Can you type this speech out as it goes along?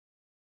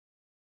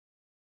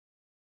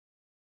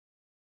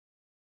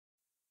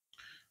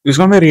This is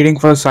going to be a reading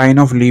for a sign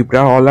of Libra.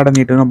 All that I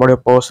need to know about your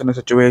personal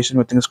situation,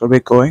 where things could be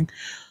going.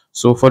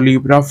 So for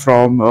Libra,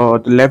 from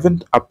the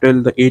 11th up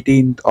till the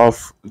 18th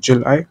of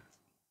July.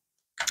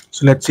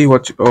 So let's see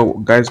what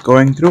guys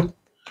going through.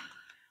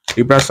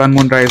 Libra, Sun,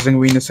 Moon,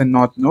 Rising, Venus, and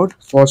North Node.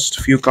 First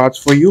few cards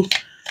for you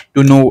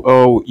to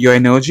know your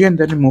energy, and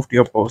then we move to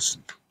your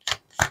person.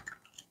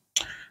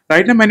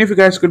 Right now, many of you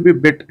guys could be a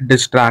bit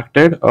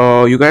distracted.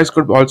 You guys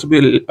could also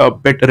be a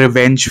bit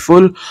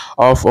revengeful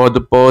of the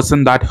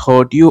person that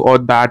hurt you, or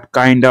that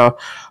kind of,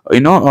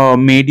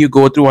 made you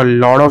go through a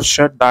lot of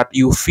shit that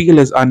you feel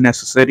is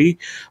unnecessary.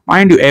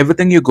 Mind you,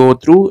 everything you go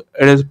through,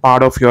 it is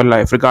part of your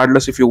life,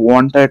 regardless if you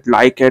want it,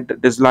 like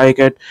it, dislike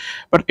it,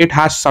 but it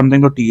has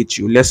something to teach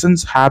you.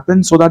 Lessons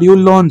happen so that you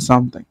learn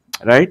something.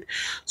 Right.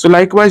 So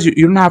likewise,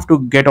 you don't have to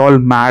get all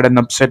mad and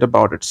upset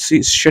about it.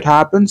 See, shit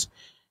happens,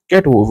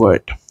 get over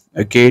it.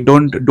 Okay,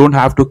 don't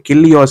have to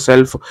kill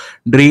yourself,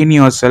 drain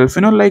yourself.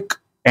 Like,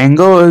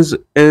 anger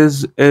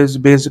is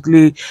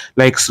basically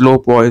like slow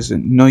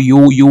poison.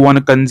 You want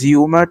to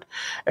consume it,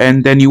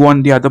 and then you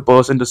want the other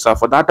person to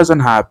suffer. That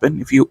doesn't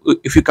happen. If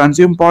you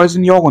consume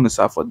poison, you're going to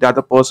suffer, the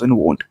other person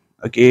won't.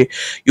 Okay,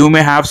 you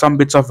may have some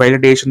bits of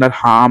validation that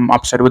harm,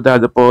 upset with the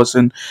other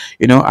person.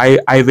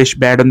 I wish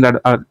bad on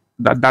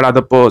that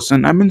other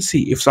person. I mean,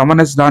 see, if someone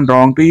has done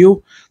wrong to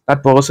you,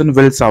 that person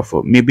will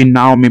suffer. Maybe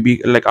now,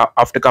 maybe like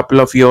after a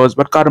couple of years,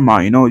 but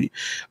karma,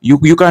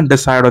 you can't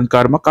decide on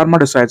karma. Karma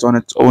decides on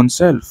its own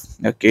self.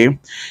 Okay,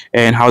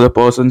 and how the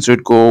person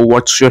should go,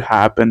 what should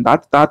happen.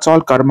 That's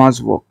all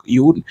karma's work.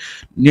 You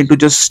need to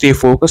just stay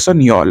focused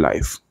on your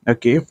life.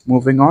 Okay,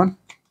 moving on.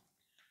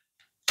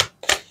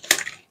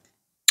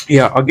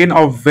 Yeah, again,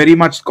 a very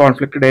much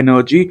conflicted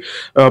energy.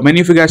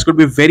 Many of you guys could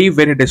be very,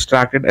 very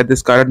distracted at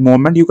this current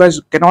moment. You guys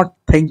cannot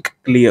think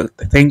clear,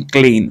 think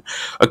clean.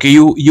 Okay,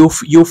 you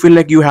feel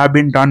like you have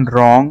been done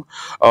wrong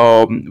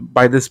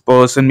by this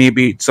person.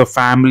 Maybe it's a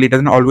family. It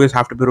doesn't always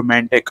have to be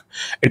romantic.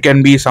 It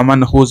can be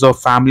someone who's a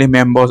family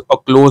member, a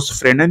close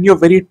friend, and you're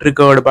very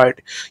triggered by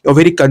it. You're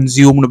very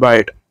consumed by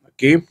it.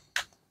 Okay,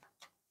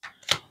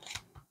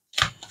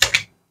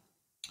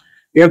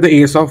 we have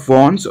the Ace of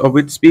Wands,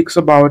 which speaks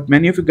about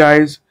many of you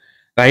guys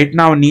right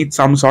now need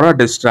some sort of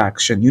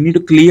distraction. You need to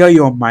clear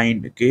your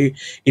mind. Okay,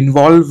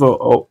 involve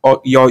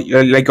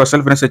like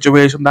yourself in a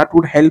situation that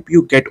would help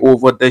you get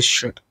over this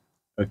shit.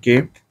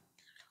 Okay,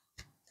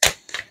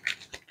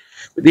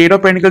 with the Eight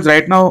of Pentacles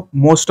right now,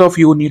 most of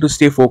you need to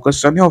stay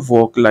focused on your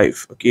work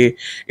life. Okay,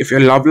 if your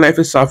love life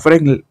is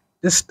suffering,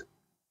 just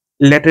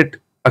let it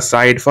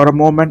aside for a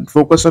moment.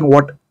 Focus on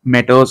what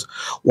matters,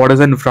 what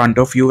is in front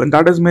of you, and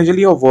that is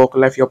majorly your work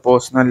life, your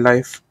personal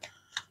life.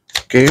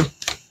 Okay,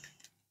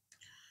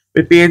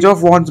 with Page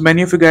of Wands,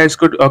 many of you guys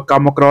could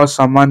come across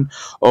someone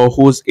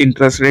who's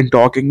interested in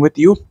talking with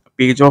you.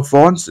 Page of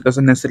Wands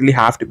doesn't necessarily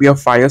have to be a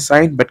fire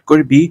sign, but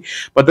could be.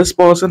 But this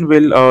person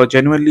will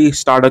genuinely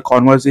start a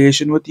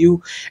conversation with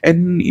you,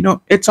 and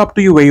it's up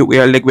to you where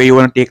you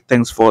want to take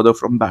things further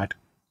from that.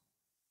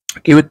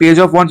 Okay, with Page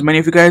of Wands, many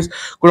of you guys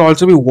could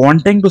also be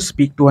wanting to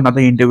speak to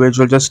another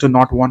individual, just to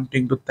not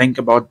wanting to think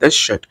about this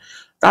shit.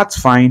 That's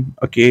fine.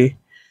 Okay,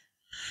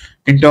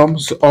 in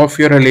terms of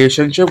your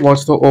relationship,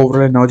 what's the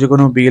overall energy going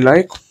to be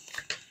like?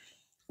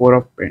 Four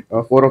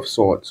of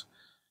Swords.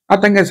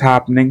 Nothing is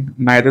happening.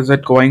 Neither is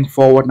it going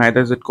forward.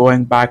 Neither is it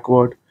going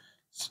backward.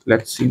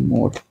 Let's see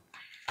more.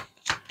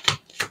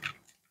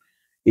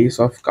 Ace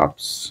of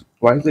Cups.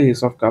 Why is the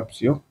Ace of Cups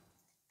here?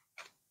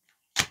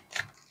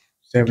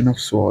 Seven of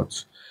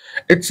Swords.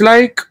 It's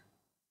like,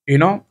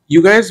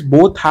 you guys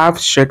both have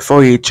shit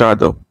for each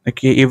other.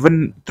 Okay,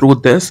 even through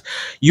this,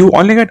 you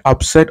only get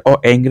upset or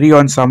angry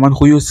on someone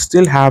who you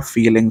still have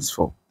feelings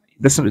for.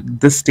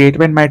 This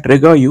statement might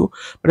trigger you,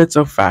 but it's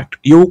a fact.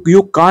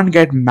 You can't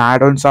get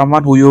mad on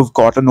someone who you've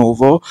gotten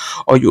over,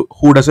 or you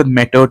who doesn't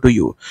matter to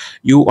you.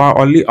 You are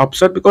only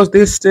upset because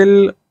they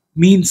still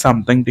mean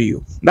something to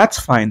you. That's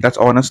fine. That's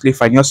honestly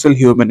fine. You're still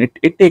human.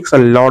 It takes a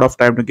lot of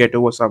time to get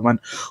over someone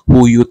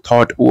who you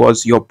thought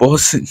was your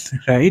person.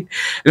 Right.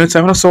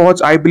 Seven of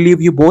Swords, I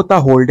believe you both are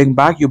holding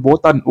back. You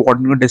both are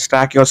wanting to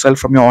distract yourself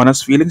from your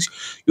honest feelings.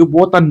 You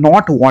both are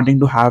not wanting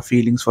to have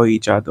feelings for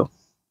each other.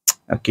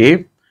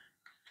 Okay,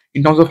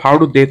 in terms of how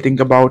do they think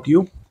about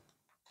you.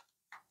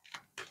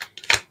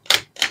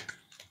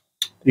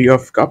 Three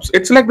of Cups,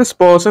 it's like this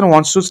person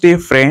wants to stay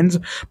friends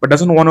but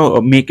doesn't want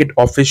to make it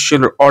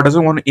official, or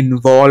doesn't want to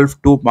involve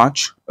too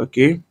much.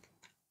 Okay,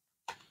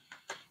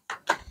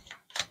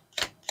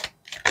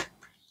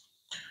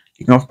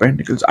 King of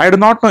Pentacles, I do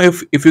not know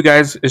if you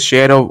guys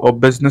share a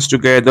business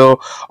together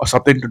or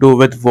something to do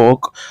with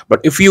work,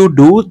 but if you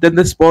do, then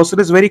this person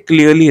is very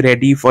clearly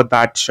ready for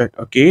that shit.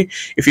 Okay,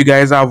 if you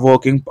guys are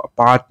working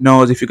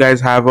partners, if you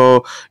guys have a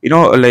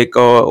like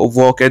a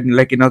work in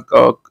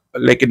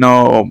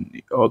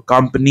a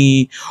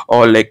company,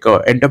 or like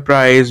a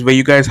enterprise where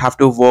you guys have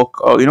to work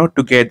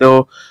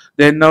together,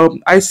 then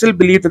I still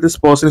believe that this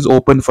person is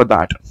open for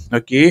that.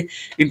 Okay,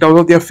 in terms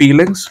of their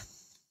feelings,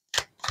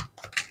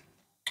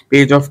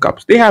 Page of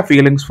Cups, they have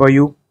feelings for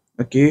you.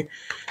 Okay,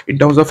 in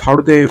terms of how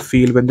do they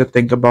feel when they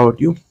think about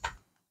you.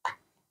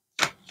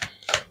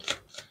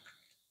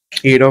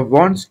 Eight of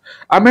Wands.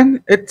 I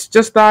mean, it's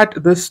just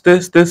that this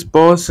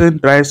person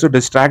tries to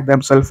distract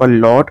themselves a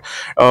lot.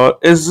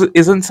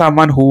 Isn't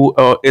someone who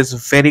is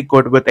very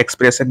good with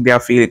expressing their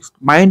feelings.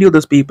 Mind you,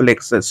 these people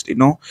exist.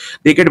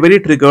 They get very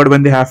triggered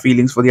when they have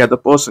feelings for the other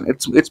person.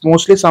 It's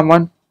mostly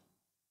someone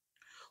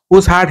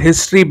who's had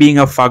history being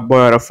a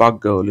fuckboy or a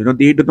fuck girl.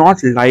 They do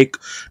not like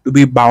to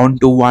be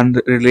bound to one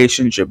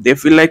relationship. They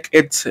feel like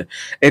it's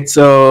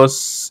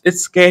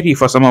scary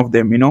for some of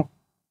them.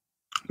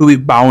 To be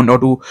bound or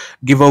to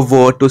give a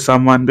word to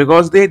someone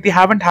because they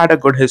haven't had a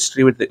good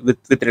history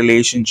with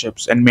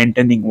relationships and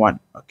maintaining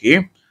one.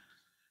 Okay,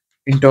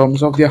 in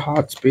terms of their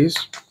heart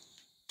space,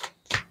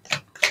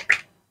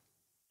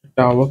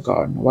 Tower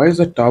card. Why is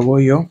the Tower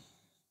here?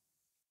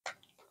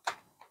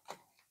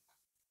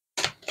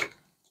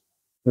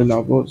 The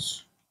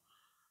Lovers.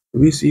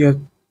 We see a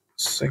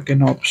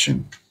second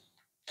option.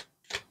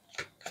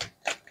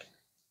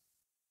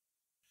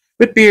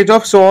 With Page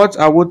of Swords,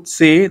 I would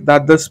say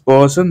that this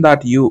person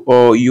that you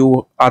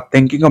are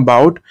thinking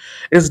about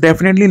is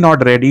definitely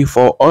not ready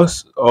for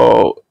us.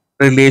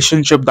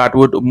 Relationship that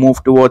would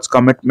move towards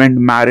commitment,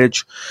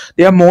 marriage.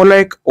 They are more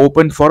like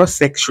open for a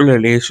sexual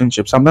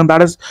relationship, something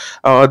that is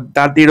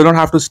that they do not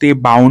have to stay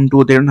bound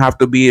to. They don't have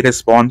to be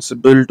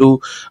responsible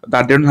to.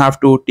 That they don't have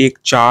to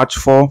take charge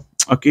for.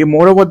 Okay,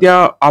 moreover, they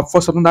are up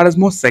for something that is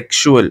more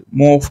sexual,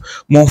 more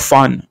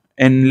fun,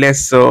 and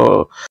less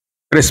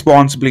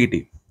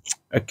responsibility.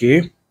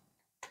 Okay,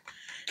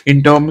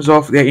 in terms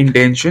of their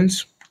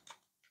intentions,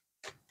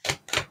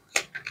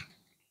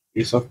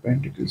 Ace of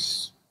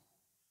Pentacles.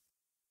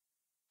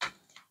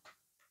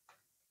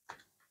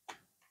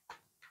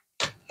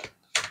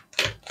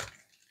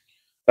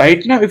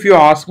 Right now, if you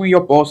ask me,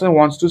 your person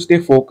wants to stay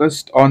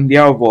focused on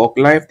their work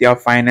life, their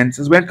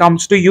finances. When it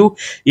comes to you,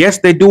 yes,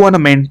 they do want to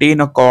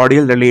maintain a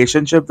cordial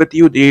relationship with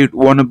you. They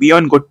want to be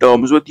on good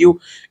terms with you.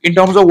 In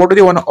terms of what do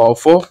they want to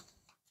offer,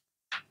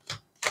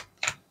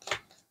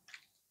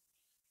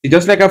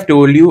 just like I've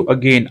told you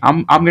again,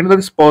 I'm getting that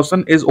this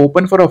person is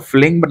open for a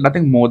fling, but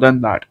nothing more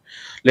than that.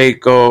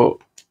 Like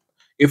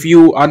if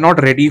you are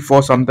not ready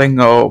for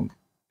something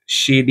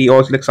shady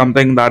or like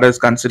something that is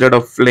considered a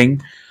fling,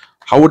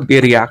 how would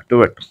they react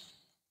to it?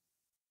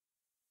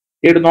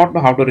 They do not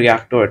know how to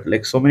react to it.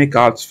 Like so many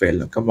cards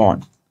fail. Come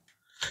on.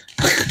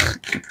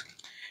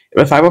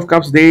 With Five of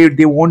Cups, they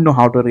won't know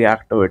how to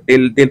react to it.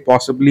 They'll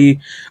possibly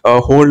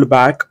hold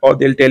back, or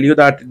they'll tell you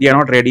that they are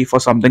not ready for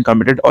something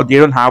committed, or they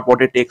don't have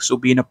what it takes to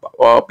be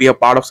a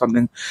part of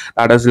something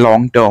that is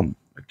long term.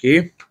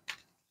 Okay.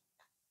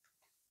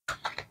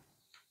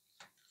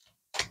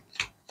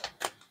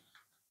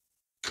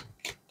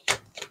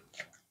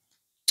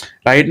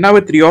 Right now,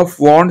 with Three of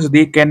Wands,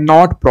 they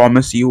cannot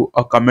promise you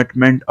a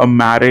commitment, a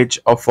marriage,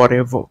 or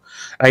forever.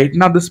 Right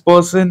now, this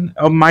person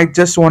might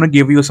just want to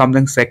give you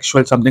something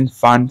sexual, something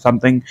fun,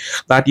 something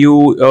that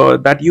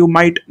you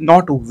might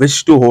not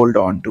wish to hold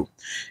on to.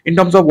 In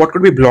terms of what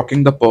could be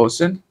blocking the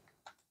person,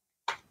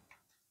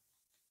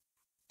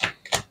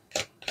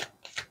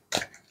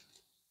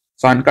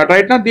 Sun card.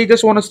 Right now, they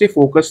just want to stay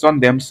focused on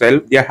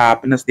themselves, their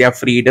happiness, their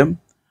freedom.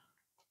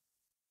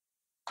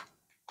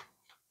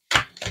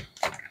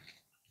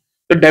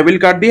 The Devil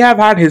card, they have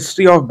had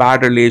history of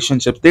bad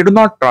relationships. They do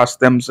not trust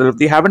themselves.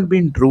 They haven't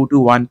been true to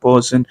one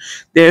person.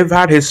 They've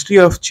had history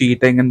of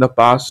cheating in the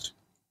past.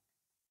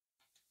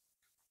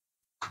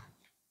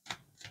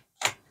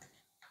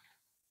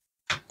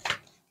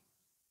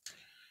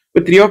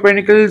 With Three of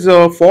Pentacles,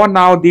 for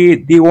now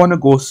they want to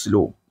go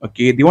slow.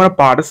 Okay, they want to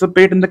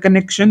participate in the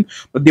connection,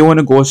 but they want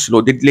to go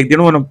slow. They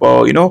don't want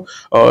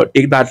to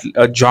take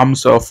that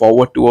jumps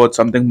forward towards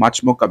something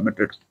much more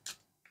committed.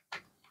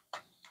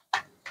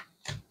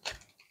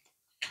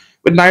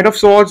 With Knight of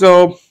Swords,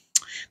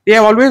 they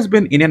have always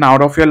been in and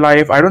out of your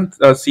life. I don't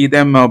see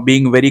them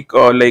being very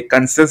like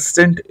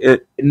consistent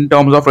in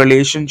terms of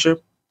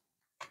relationship.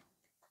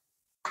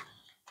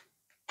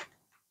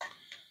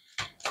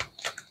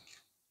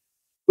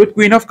 With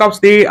Queen of Cups,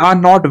 they are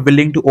not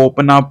willing to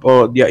open up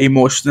their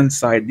emotional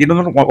side. They do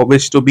not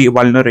wish to be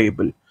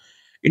vulnerable.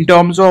 In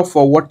terms of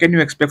what can you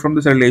expect from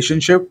this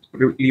relationship,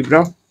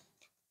 Libra?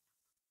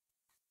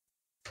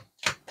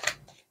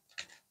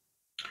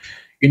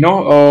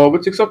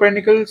 With Six of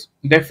Pentacles,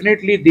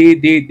 definitely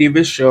they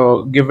wish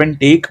give and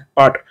take,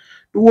 but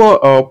to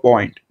a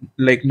point,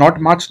 like not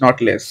much, not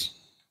less.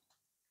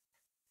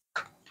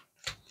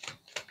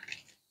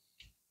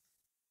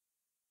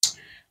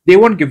 They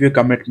won't give you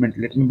commitment.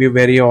 Let me be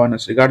very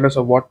honest. Regardless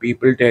of what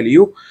people tell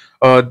you,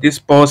 this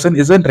person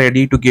isn't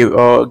ready to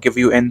give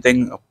you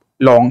anything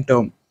long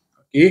term.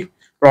 Okay,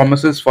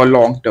 promises for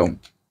long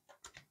term.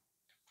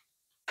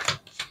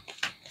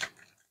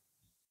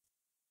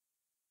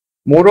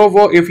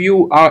 Moreover, if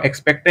you are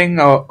expecting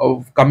a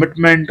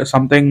commitment,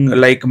 something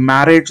like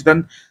marriage,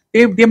 then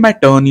they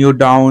might turn you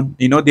down.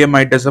 They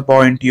might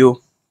disappoint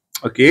you.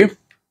 Okay.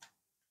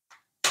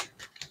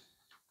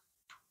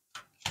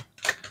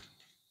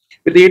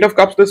 With the Eight of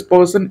Cups, this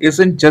person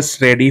isn't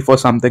just ready for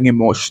something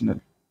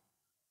emotional.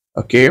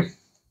 Okay.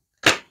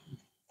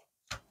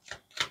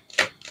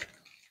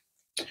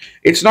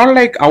 It's not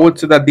like I would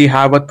say that they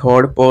have a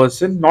third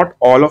person. Not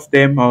all of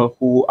them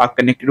who are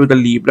connected to the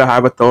Libra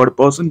have a third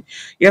person.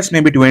 Yes,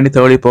 maybe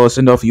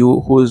 20-30% of you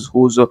who's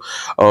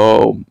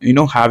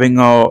having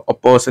a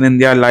person in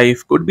their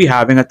life could be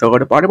having a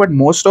third party, but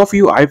most of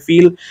you, I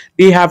feel,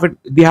 they have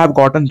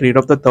gotten rid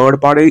of the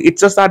third party.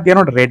 It's just that they're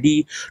not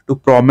ready to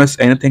promise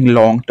anything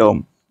long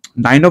term.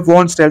 Nine of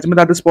Wands tells me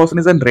that this person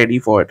isn't ready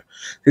for it.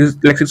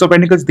 Like Six of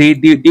Pentacles, they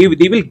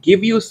will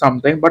give you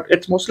something, but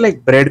it's mostly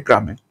like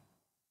breadcrumbing.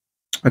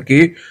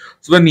 Okay,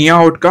 so the near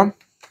outcome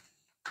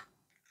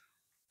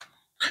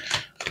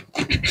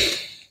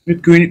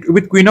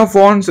with Queen of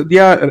Wands, they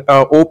are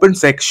open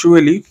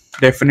sexually,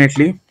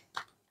 definitely.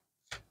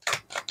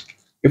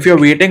 If you're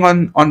waiting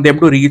on them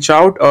to reach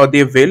out,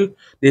 they will,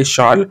 they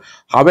shall.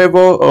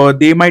 However,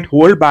 they might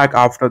hold back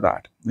after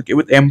that. Okay,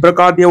 with Emperor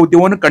card, they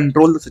want to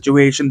control the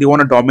situation, they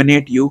want to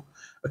dominate you.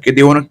 Okay,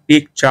 they want to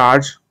take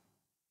charge.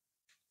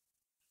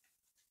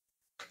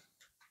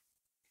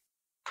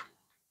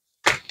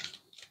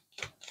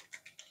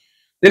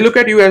 They look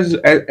at you as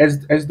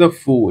the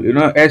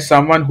fool, as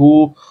someone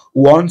who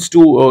wants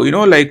to,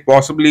 like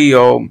possibly.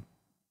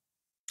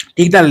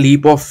 Take that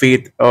leap of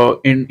faith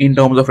in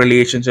terms of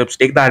relationships,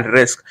 take that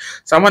risk.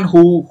 Someone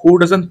who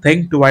doesn't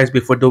think twice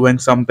before doing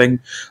something,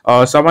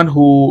 someone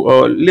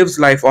who lives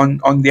life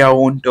on their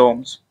own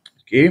terms.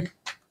 Okay,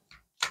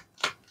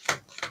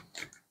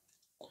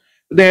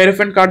 the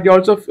Hierophant card, they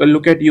also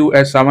look at you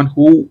as someone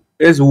who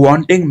is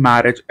wanting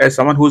marriage, as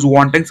someone who's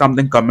wanting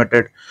something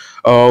committed.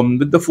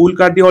 With the Fool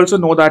card, they also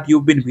know that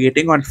you've been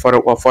waiting on for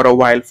a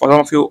while, for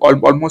some of you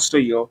almost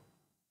a year.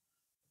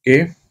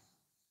 Okay,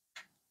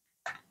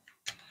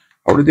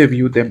 how do they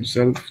view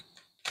themselves?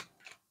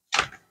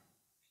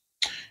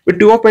 With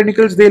Two of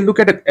Pentacles, they look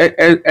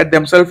at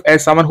themselves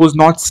as someone who's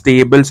not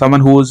stable,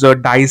 someone who's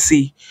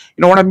dicey.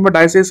 You know what I mean by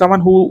dicey? Is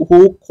someone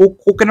who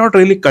cannot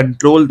really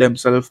control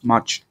themselves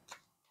much.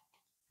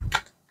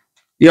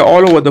 They're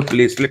all over the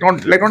place, like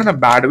not in a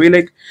bad way,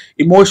 like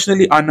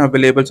emotionally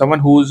unavailable. Someone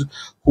who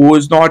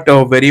is not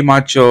very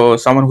much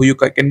someone who you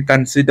can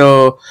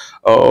consider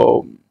uh,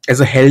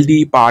 as a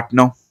healthy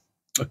partner.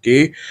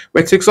 Okay,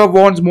 with Six of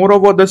Wands,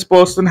 moreover, this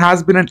person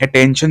has been an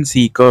attention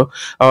seeker.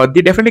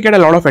 They definitely get a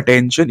lot of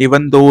attention,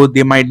 even though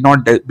they might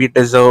not be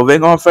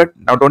deserving of it.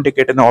 Now, don't take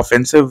it in an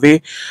offensive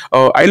way.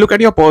 I look at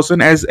your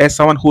person as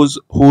someone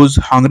who's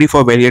hungry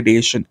for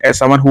validation, as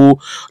someone who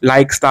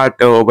likes that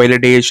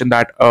validation,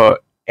 that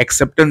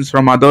acceptance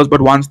from others.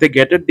 But once they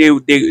get it,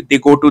 they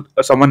go to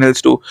someone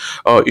else to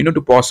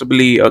to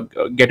possibly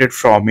get it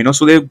from.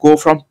 So they go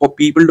from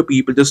people to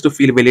people just to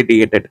feel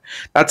validated.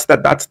 That's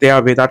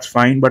their way, that's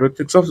fine. But with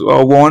Six of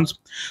Wands,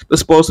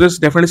 this person is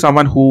definitely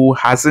someone who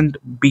hasn't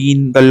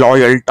been the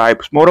loyal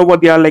types. Moreover,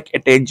 they are like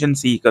attention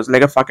seekers,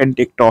 like a fucking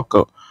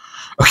TikToker.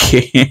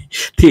 Okay,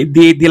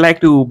 they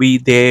like to be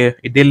there.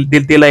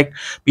 They like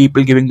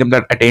people giving them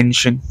that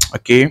attention.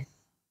 Okay,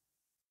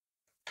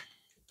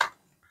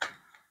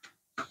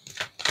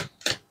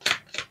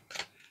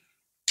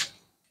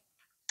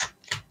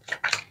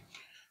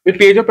 with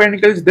Page of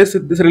Pentacles, this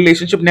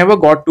relationship never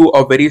got to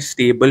a very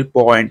stable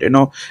point.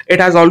 It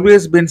has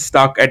always been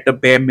stuck at the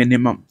bare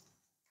minimum.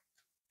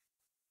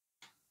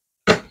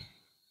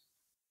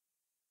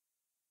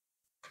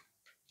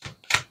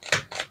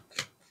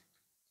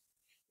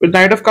 With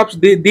Knight of Cups,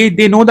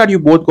 they know that you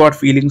both got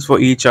feelings for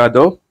each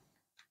other.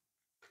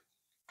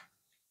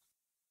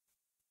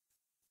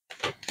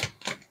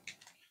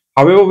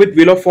 However, with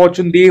Wheel of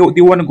Fortune, they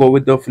want to go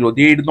with the flow.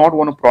 They do not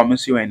want to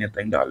promise you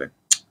anything, darling.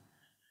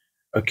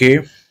 Okay.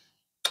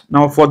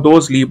 Now, for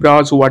those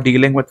Libras who are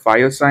dealing with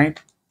fire sign,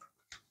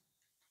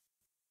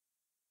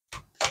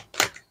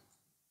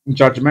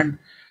 Judgment,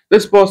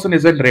 this person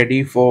isn't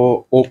ready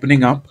for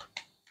opening up,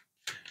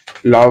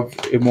 love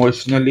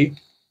emotionally.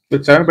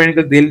 With Seven of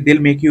Pentacles,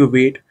 they'll make you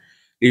wait.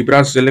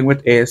 Libras dealing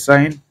with air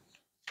sign.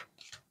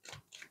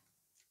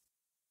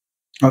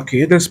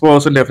 Okay, this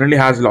person definitely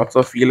has lots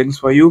of feelings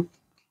for you.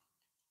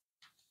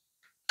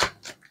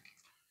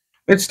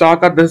 Let's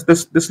talk at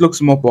this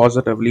looks more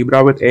positive.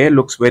 Libra with air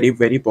looks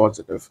very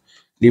positive.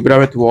 Libra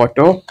with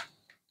water,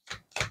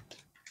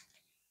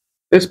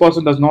 this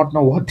person does not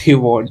know what they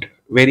want.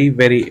 Very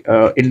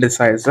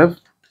indecisive.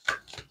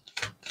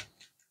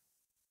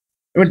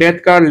 Even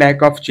Death card,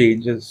 lack of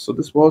changes. So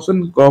this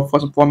person,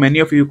 for many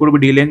of you, could be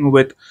dealing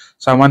with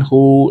someone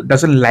who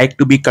doesn't like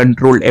to be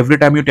controlled. Every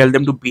time you tell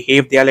them to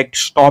behave, they are like,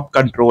 stop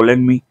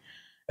controlling me.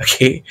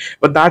 Okay,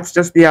 but that's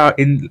just their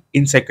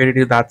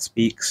insecurity that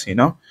speaks.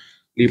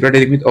 Libra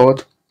dealing with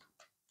Earth,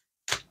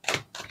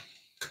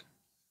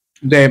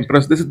 the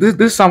Empress. This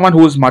is someone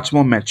who is much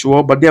more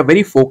mature, but they are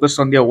very focused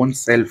on their own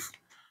self.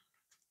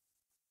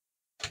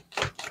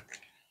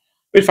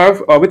 With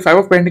Five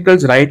of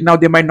Pentacles, right now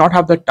they might not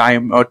have the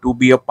time to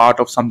be a part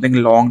of something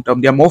long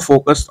term. They are more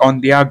focused on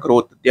their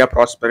growth, their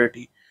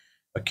prosperity.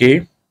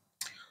 Okay,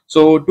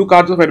 so two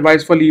cards of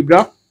advice for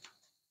Libra.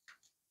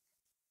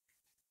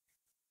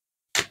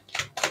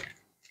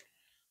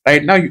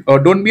 right now.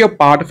 Don't be a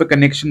part of a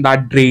connection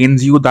that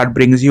drains you, that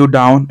brings you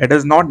down. It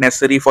is not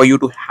necessary for you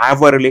to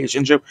have a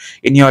relationship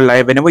in your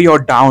life. Whenever you're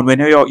down,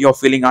 whenever you're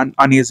feeling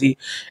uneasy,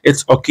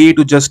 it's okay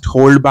to just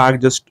hold back,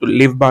 just to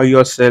live by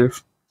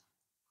yourself.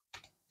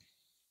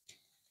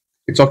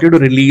 It's okay to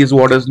release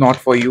what is not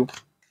for you.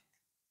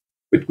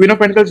 With Queen of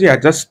Pentacles, yeah,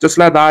 just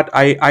like that.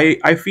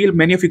 I feel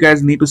many of you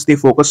guys need to stay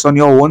focused on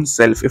your own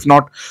self. If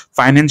not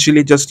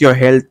financially, just your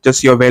health,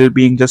 just your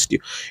well-being, just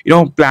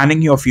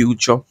planning your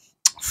future.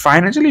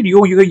 Financially,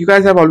 you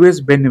guys have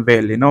always been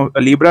well.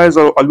 A Libra is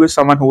always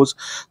someone who's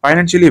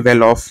financially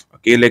well off.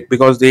 Okay, like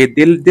because they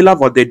love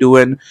what they do,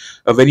 and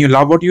when you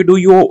love what you do,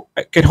 you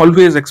can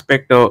always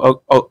expect a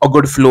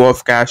good flow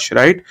of cash,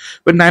 right?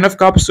 But Nine of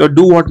Cups,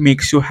 do what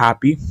makes you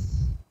happy.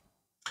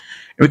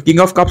 With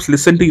King of Cups,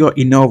 listen to your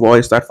inner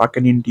voice, that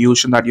fucking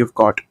intuition that you've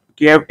got.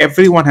 Okay,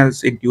 everyone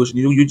has intuition.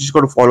 You just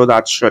got to follow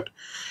that shit.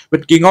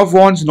 With King of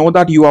Wands, know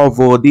that you are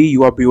worthy,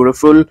 you are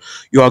beautiful,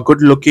 you are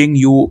good looking,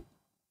 you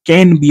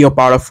can be a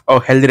part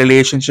of healthy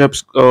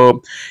relationships.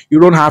 You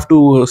don't have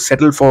to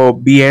settle for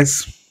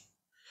BS.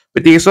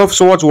 With Ace of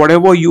Swords,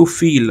 whatever you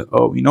feel,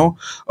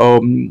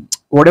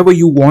 whatever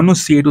you want to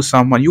say to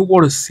someone, you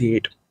got to say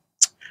it.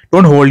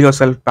 Don't hold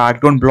yourself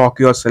back, don't block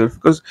yourself,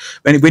 because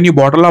when you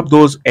bottle up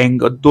those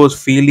anger, those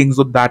feelings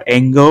of that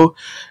anger,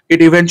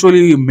 it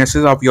eventually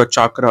messes up your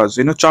chakras.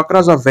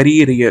 Chakras are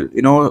very real.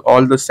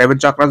 All the seven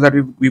chakras that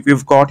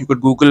we've got, you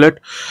could google it.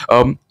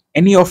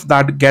 Any of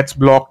that gets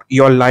blocked,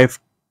 your life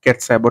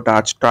gets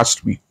sabotaged,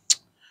 trust me.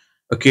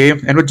 Okay,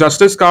 and with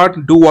Justice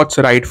card, do what's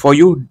right for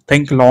you,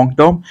 think long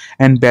term,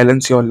 and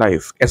balance your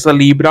life. As a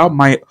Libra,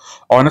 my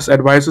honest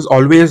advice is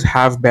always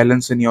have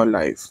balance in your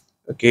life.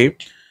 Okay,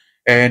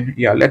 and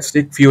yeah, let's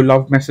take few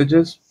love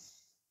messages.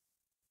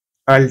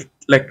 I'll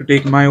like to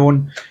take my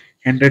own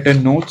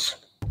handwritten notes.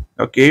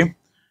 Okay.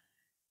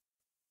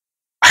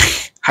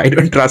 I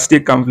don't trust you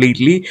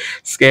completely,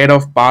 scared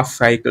of past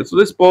cycles. So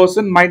this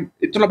person might,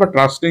 it's not about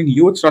trusting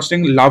you, it's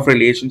trusting love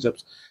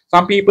relationships.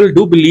 Some people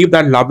do believe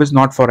that love is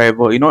not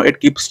forever, it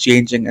keeps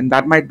changing, and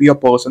that might be a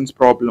person's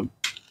problem.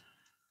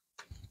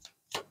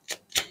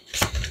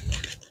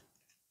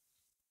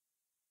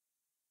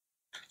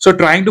 So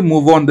trying to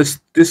move on, this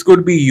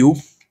could be you,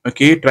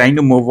 okay, trying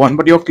to move on,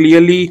 but you're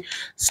clearly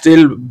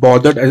still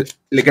bothered as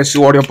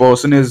to what your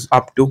person is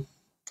up to.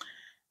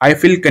 I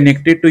feel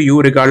connected to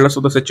you regardless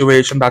of the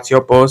situation. That's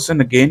your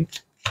person again.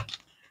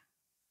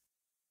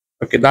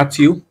 Okay, that's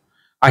you.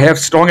 I have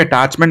strong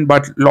attachment,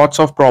 but lots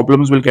of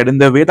problems will get in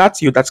the way. That's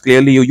you. That's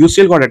clearly you. You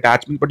still got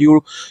attachment, but you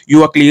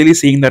are clearly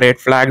seeing the red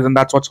flags, and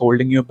that's what's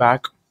holding you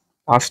back.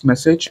 Last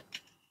message.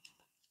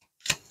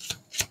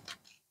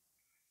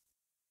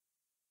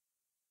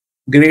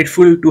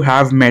 Grateful to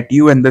have met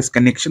you and this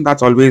connection.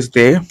 That's always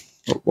there.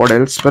 What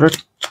else,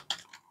 Spirit?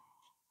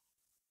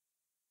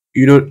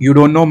 You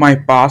don't know my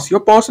past. Your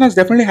person has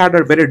definitely had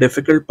a very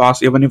difficult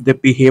past, even if they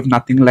behave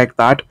nothing like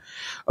that.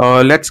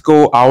 Let's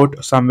go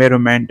out somewhere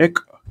romantic,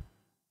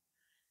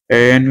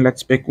 and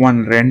let's pick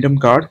one random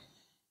card.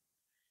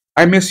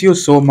 I miss you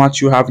so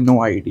much, you have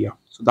no idea.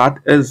 So that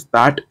is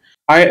that.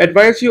 I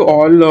advise you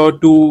all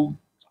to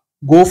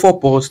go for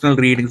personal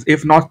readings,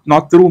 if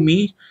not through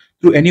me,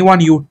 through anyone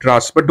you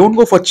trust, but don't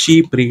go for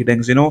cheap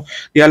readings. There are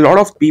a lot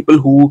of people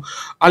who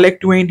are like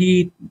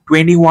 20,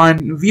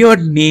 21,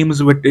 weird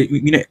names with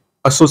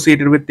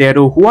associated with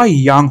tarot, who are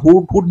young,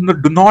 who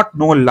do not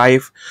know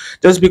life.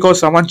 Just because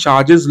someone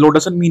charges low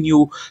doesn't mean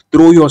you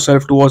throw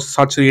yourself towards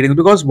such readings,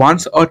 because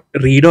once a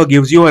reader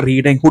gives you a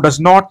reading who does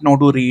not know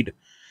to read,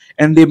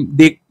 and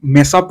they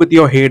mess up with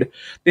your head,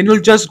 then you'll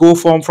just go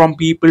from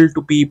people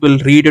to people,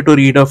 reader to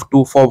reader, for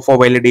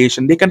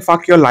validation. They can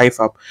fuck your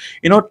life up.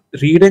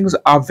 Readings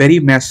are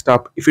very messed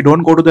up. If you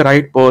don't go to the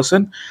right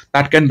person,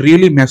 that can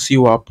really mess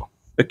you up.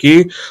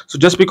 Okay, so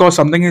just because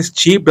something is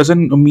cheap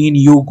doesn't mean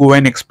you go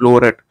and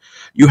explore it.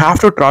 You have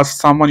to trust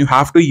someone. You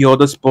have to hear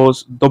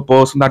the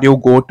person that you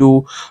go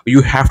to.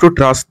 You have to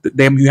trust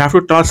them. You have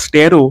to trust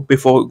tarot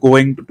before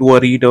going to a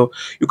reader.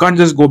 You can't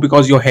just go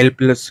because you're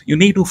helpless. You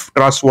need to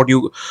trust what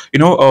you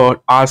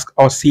ask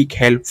or seek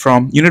help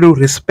from. You need to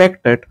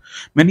respect it.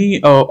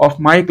 Many of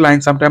my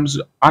clients sometimes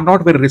are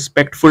not very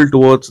respectful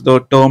towards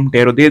the term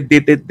tarot.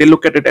 They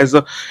look at it as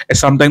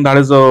something that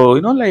is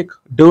like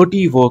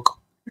dirty work.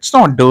 It's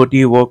not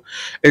dirty work.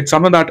 It's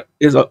something that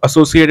is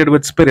associated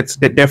with spirits,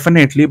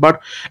 definitely,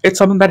 but it's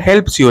something that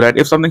helps you, right?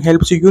 If something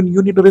helps you,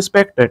 you need to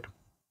respect it.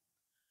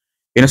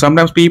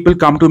 Sometimes people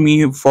come to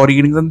me for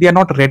readings and they are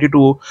not ready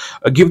to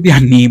give their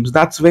names.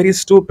 That's very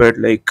stupid.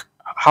 Like,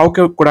 how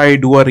could I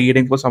do a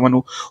reading for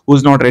someone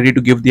who's not ready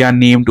to give their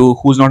name, to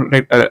who's not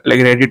like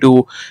ready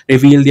to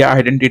reveal their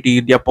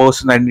identity, their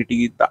personal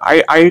identity?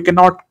 I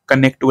cannot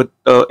connect with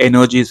the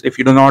energies if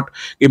you do not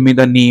give me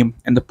the name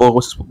and the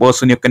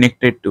person you're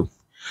connected to.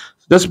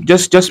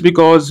 Just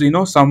because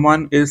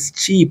someone is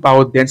cheap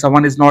out there and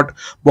someone is not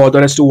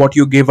bothered as to what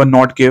you give or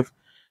not give,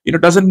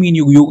 doesn't mean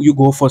you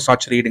go for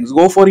such readings.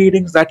 Go for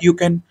readings that you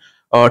can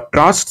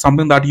trust,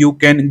 something that you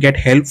can get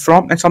help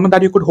from, and something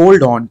that you could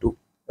hold on to.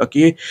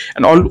 Okay,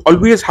 and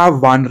always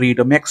have one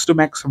reader, max to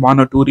max one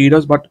or two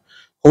readers, but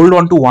hold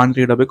on to one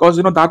reader, because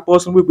that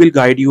person will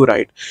guide you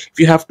right. If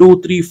you have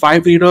two, three,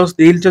 five readers,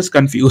 they'll just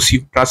confuse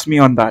you. Trust me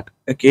on that.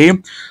 Okay,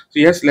 so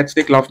yes, let's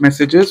take love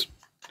messages.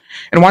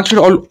 And one should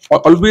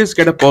always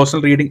get a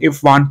personal reading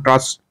if one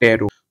trusts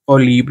tarot. For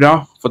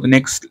Libra, for the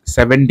next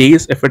 7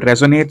 days, if it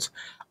resonates,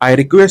 I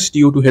request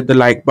you to hit the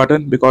like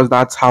button, because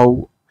that's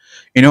how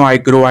I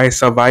grow, I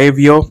survive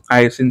here.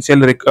 I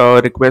sincerely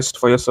request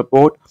for your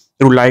support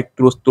through like,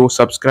 through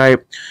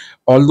subscribe.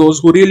 All those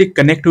who really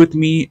connect with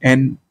me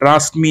and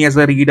trust me as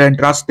a reader and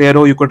trust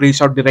tarot, you could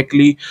reach out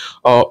directly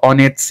on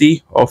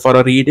Etsy or for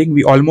a reading.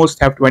 We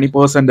almost have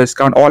 20%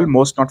 discount,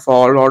 almost, not for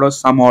all orders,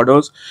 some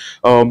orders.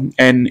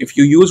 And if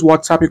you use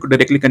WhatsApp, you could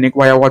directly connect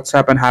via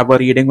WhatsApp and have a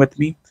reading with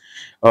me.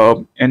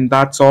 And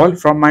that's all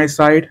from my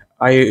side.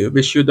 I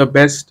wish you the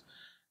best.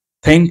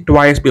 Think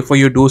twice before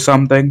you do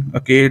something.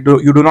 Okay,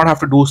 you do not have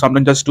to do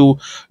something just to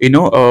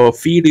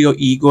feed your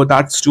ego.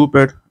 That's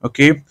stupid.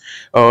 Okay,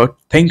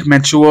 think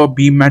mature,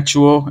 be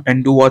mature,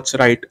 and do what's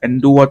right,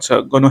 and do what's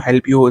going to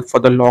help you for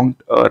the long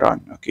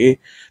run. Okay,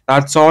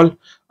 that's all.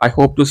 I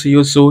hope to see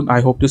you soon. I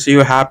hope to see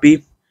you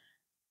happy.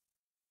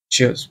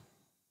 Cheers.